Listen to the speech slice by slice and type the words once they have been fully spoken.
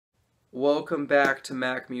Welcome back to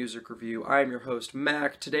Mac Music Review. I am your host,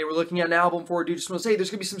 Mac. Today we're looking at an album for a dude. Just want to say there's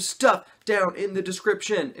going to be some stuff down in the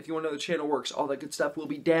description. If you want to know how the channel works, all that good stuff will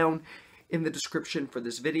be down in the description for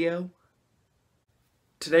this video.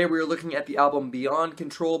 Today we are looking at the album Beyond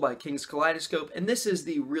Control by King's Kaleidoscope, and this is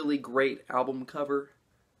the really great album cover.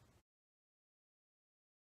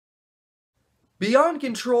 Beyond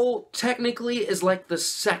Control technically is like the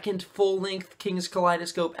second full-length King's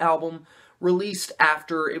Kaleidoscope album, released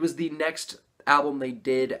after, it was the next album they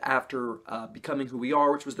did after Becoming Who We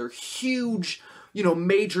Are, which was their huge,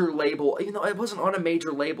 major label. Even though it wasn't on a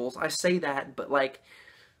major label, I say that, but like,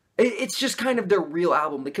 it's just kind of their real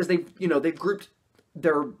album, because they've grouped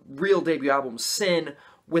their real debut album, Sin,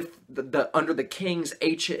 with the under the King's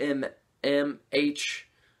MHM,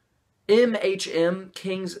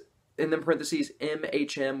 King's, in then parentheses,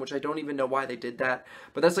 MHM, which I don't even know why they did that,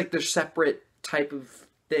 but that's like their separate type of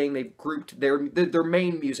thing. They've grouped their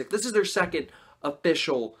main music. This is their second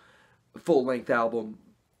official full-length album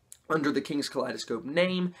under the King's Kaleidoscope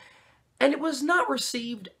name, and it was not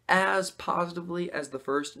received as positively as the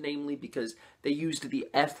first, namely because they used the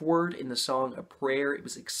F word in the song A Prayer. It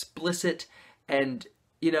was explicit, and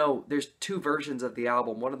there's two versions of the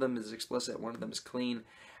album. One of them is explicit, one of them is clean,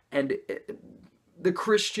 and the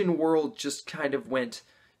Christian world just kind of went,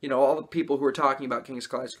 all the people who were talking about King's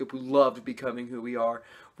Kaleidoscope, who loved Becoming Who We Are,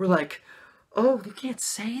 were like, oh, you can't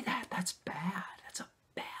say that. That's bad. That's a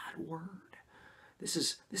bad word. What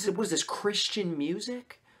is this, Christian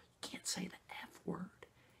music? You can't say the F word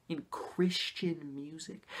in Christian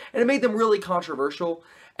music. And it made them really controversial,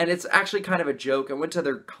 and it's actually kind of a joke. I went to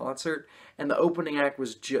their concert, and the opening act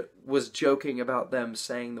was joking about them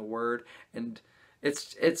saying the word, and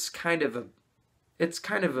it's kind of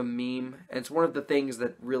a meme, and it's one of the things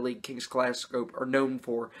that really King's Kaleidoscope are known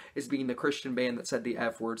for, is being the Christian band that said the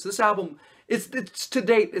F words. This album, it's to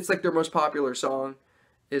date, it's like their most popular song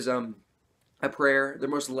is A Prayer, their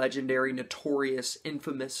most legendary, notorious,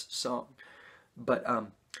 infamous song. But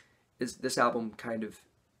this album kind of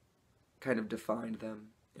defined them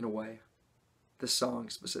in a way. This song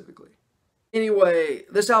specifically. Anyway,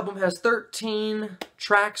 this album has 13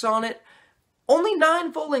 tracks on it, only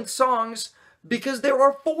 9 full-length songs, because there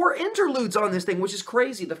are 4 interludes on this thing, which is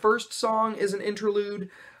crazy. The first song is an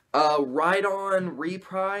interlude, Ride On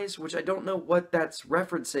Reprise, which I don't know what that's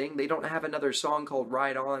referencing. They don't have another song called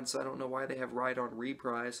Ride On, so I don't know why they have Ride On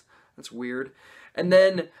Reprise. That's weird. And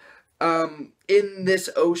then, In This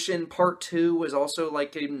Ocean, Part 2 was also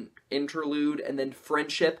like an interlude, and then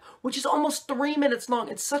Friendship, which is almost 3 minutes long.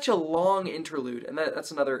 It's such a long interlude, and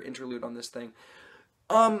that's another interlude on this thing.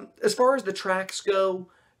 As far as the tracks go,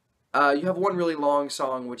 you have one really long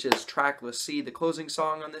song, which is Trackless C, the closing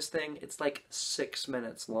song on this thing. It's like 6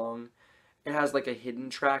 minutes long. It has like a hidden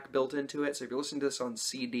track built into it, so if you're listening to this on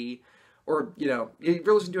CD, or, if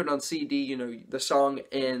you're listening to it on CD, the song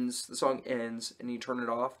ends, and you turn it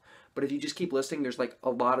off. But if you just keep listening, there's like a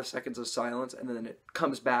lot of seconds of silence, and then it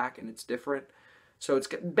comes back, and it's different. So it's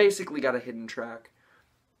basically got a hidden track,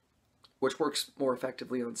 which works more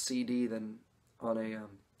effectively on CD than on a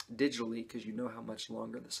digitally, because you know how much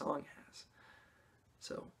longer the song has,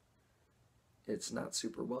 so it's not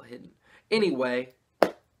super well hidden. Anyway,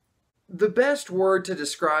 the best word to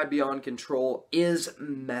describe Beyond Control is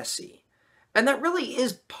messy, and that really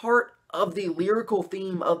is part of the lyrical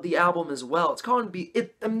theme of the album as well. It's called the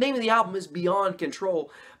name of the album is Beyond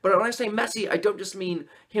Control, but when I say messy, I don't just mean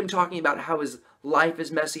him talking about how his life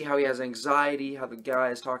is messy, how he has anxiety, how the guy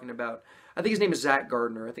is talking about, I think his name is Zach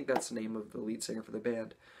Gardner, I think that's the name of the lead singer for the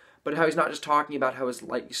band, but how he's not just talking about how it's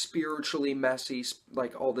like spiritually messy,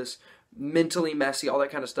 like all this mentally messy, all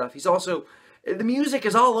that kind of stuff. He's also, the music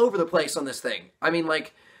is all over the place on this thing. I mean,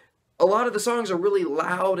 like, a lot of the songs are really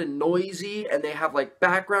loud and noisy, and they have like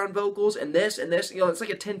background vocals and this, it's like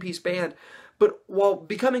a 10-piece band. But while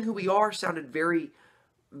Becoming Who We Are sounded very,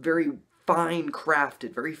 very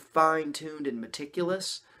fine-crafted, very fine-tuned and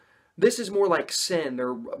meticulous, this is more like Sin,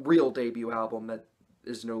 their real debut album that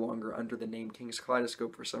is no longer under the name King's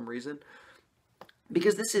Kaleidoscope for some reason,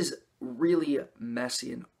 because this is really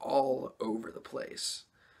messy and all over the place.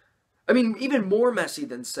 I mean, even more messy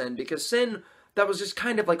than Sin, because Sin, that was just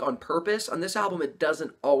kind of like on purpose. On this album, it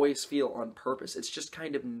doesn't always feel on purpose. It's just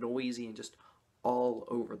kind of noisy and just all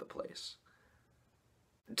over the place.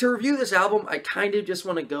 To review this album, I kind of just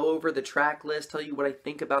want to go over the track list, tell you what I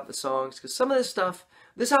think about the songs, because some of this stuff,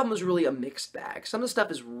 this album is really a mixed bag. Some of the stuff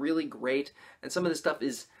is really great, and some of the stuff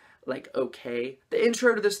is, like, okay. The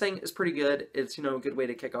intro to this thing is pretty good. It's, a good way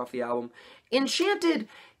to kick off the album. Enchanted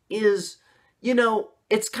is,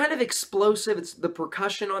 It's kind of explosive. It's the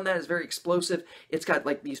percussion on that is very explosive. It's got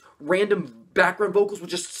like these random background vocals will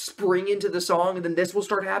just spring into the song, and then this will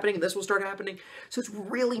start happening, and this will start happening. So it's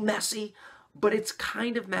really messy, but it's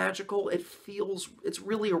kind of magical. It's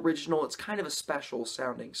really original. It's kind of a special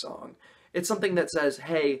sounding song. It's something that says,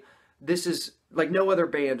 hey, this is, like, no other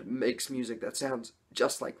band makes music that sounds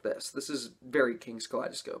just like this. This is very King's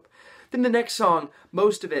Kaleidoscope. Then the next song,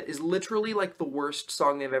 most of it is literally like the worst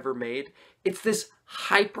song they've ever made. It's this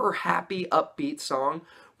hyper happy, upbeat song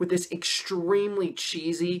with this extremely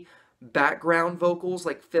cheesy background vocals,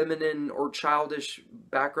 like feminine or childish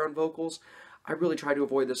background vocals. I really try to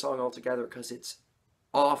avoid this song altogether because it's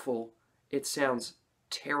awful. It sounds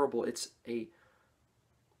terrible. It's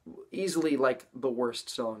easily like the worst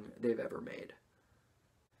song they've ever made.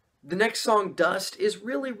 The next song, Dust, is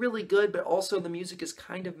really, really good, but also the music is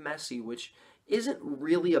kind of messy, which isn't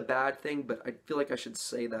really a bad thing, but I feel like I should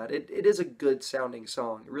say that. It is a good sounding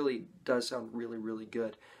song. It really does sound really, really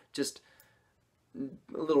good. Just a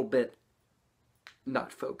little bit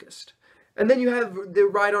not focused. And then you have the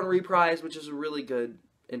Ride on Reprise, which is a really good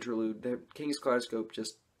interlude. The King's Kaleidoscope,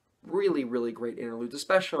 just really, really great interludes,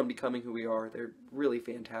 especially on Becoming Who We Are. They're really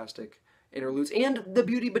fantastic interludes. And The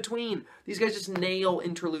Beauty Between. These guys just nail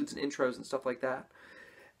interludes and intros and stuff like that.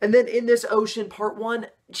 And then In This Ocean, Part 1,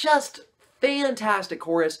 just fantastic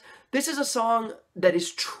chorus. This is a song that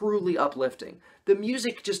is truly uplifting. The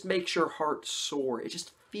music just makes your heart soar. It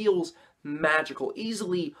just feels magical.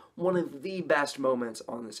 Easily one of the best moments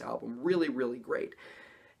on this album. Really, really great.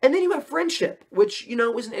 And then you have Friendship, which, you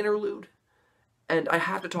know, is an interlude. And I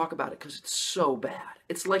have to talk about it because it's so bad.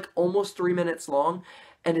 It's like almost 3 minutes long,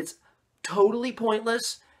 and it's totally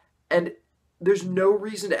pointless, and there's no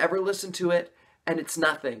reason to ever listen to it, and it's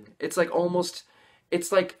nothing. It's like almost,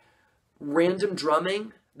 it's like random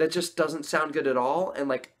drumming that just doesn't sound good at all, and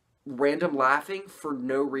like random laughing for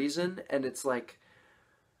no reason, and it's like,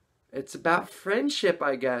 it's about friendship,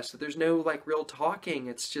 I guess. There's no like real talking.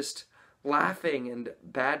 It's just laughing and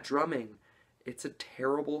bad drumming. It's a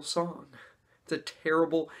terrible song. It's a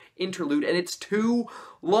terrible interlude, and it's too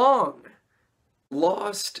long.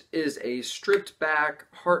 Lost is a stripped back,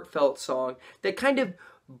 heartfelt song that kind of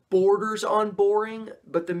borders on boring,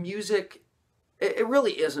 but the music, it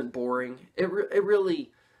really isn't boring.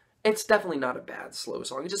 It's definitely not a bad slow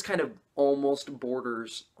song. It just kind of almost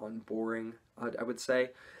borders on boring, I would say.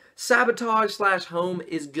 Sabotage / Home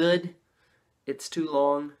is good. It's too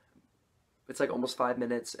long. It's like almost 5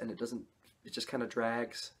 minutes, and it just kind of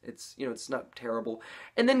drags. It's, you know, it's not terrible.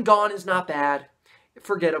 And then Gone is not bad.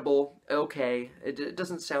 Forgettable. Okay. It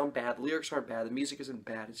doesn't sound bad. The lyrics aren't bad. The music isn't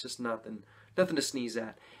bad. It's just nothing to sneeze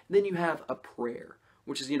at. And then you have A Prayer,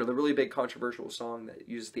 which is, you know, the really big controversial song that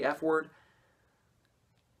uses the F word.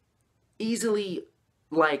 Easily,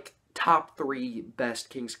 like, top 3 best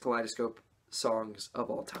King's Kaleidoscope songs of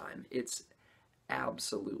all time. It's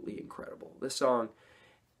absolutely incredible. This song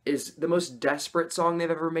is the most desperate song they've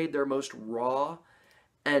ever made. Their most raw,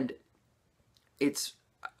 and it's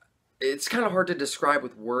kind of hard to describe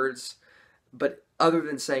with words, but other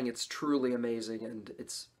than saying it's truly amazing, and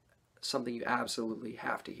it's something you absolutely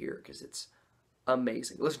have to hear because it's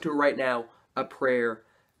amazing. Listen to it right now, A Prayer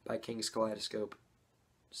by King's Kaleidoscope.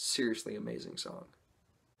 Seriously amazing song.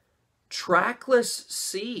 Trackless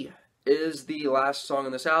Sea is the last song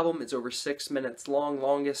on this album. It's over 6 minutes long,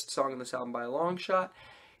 longest song on this album by a long shot.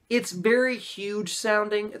 It's very huge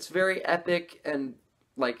sounding. It's very epic, and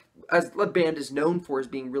like, as the band is known for, as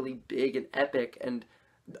being really big and epic, and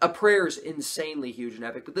A Prayer is insanely huge and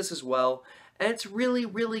epic, but this as well. And it's really,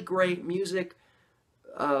 really great music,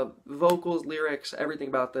 vocals, lyrics, everything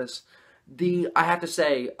about this. I have to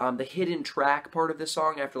say, the hidden track part of this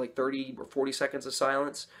song, after like 30 or 40 seconds of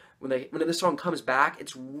silence, when this song comes back,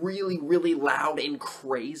 it's really, really loud and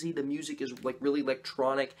crazy. The music is like really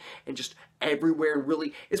electronic and just everywhere, and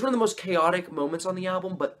really, it's one of the most chaotic moments on the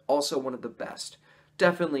album, but also one of the best.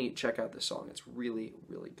 Definitely check out this song. It's really,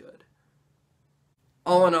 really good.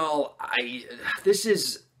 All in all,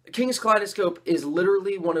 King's Kaleidoscope is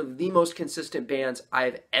literally one of the most consistent bands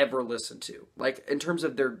I've ever listened to. Like, in terms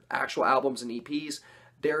of their actual albums and EPs,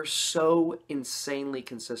 they're so insanely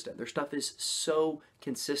consistent. Their stuff is so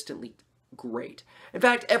consistently great. In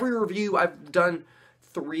fact, every review, I've done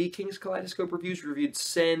 3 King's Kaleidoscope reviews, reviewed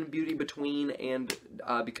Sin, Beauty Between, and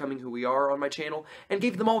Becoming Who We Are on my channel, and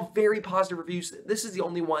gave them all very positive reviews. This is the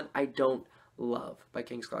only one I don't love by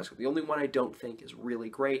King's Kaleidoscope. The only one I don't think is really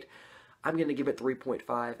great. I'm going to give it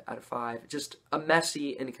 3.5 out of 5. Just a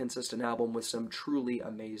messy, inconsistent album with some truly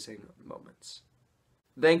amazing moments.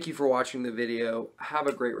 Thank you for watching the video. Have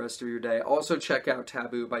a great rest of your day. Also check out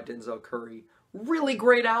Taboo by Denzel Curry. Really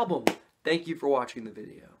great album. Thank you for watching the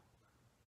video.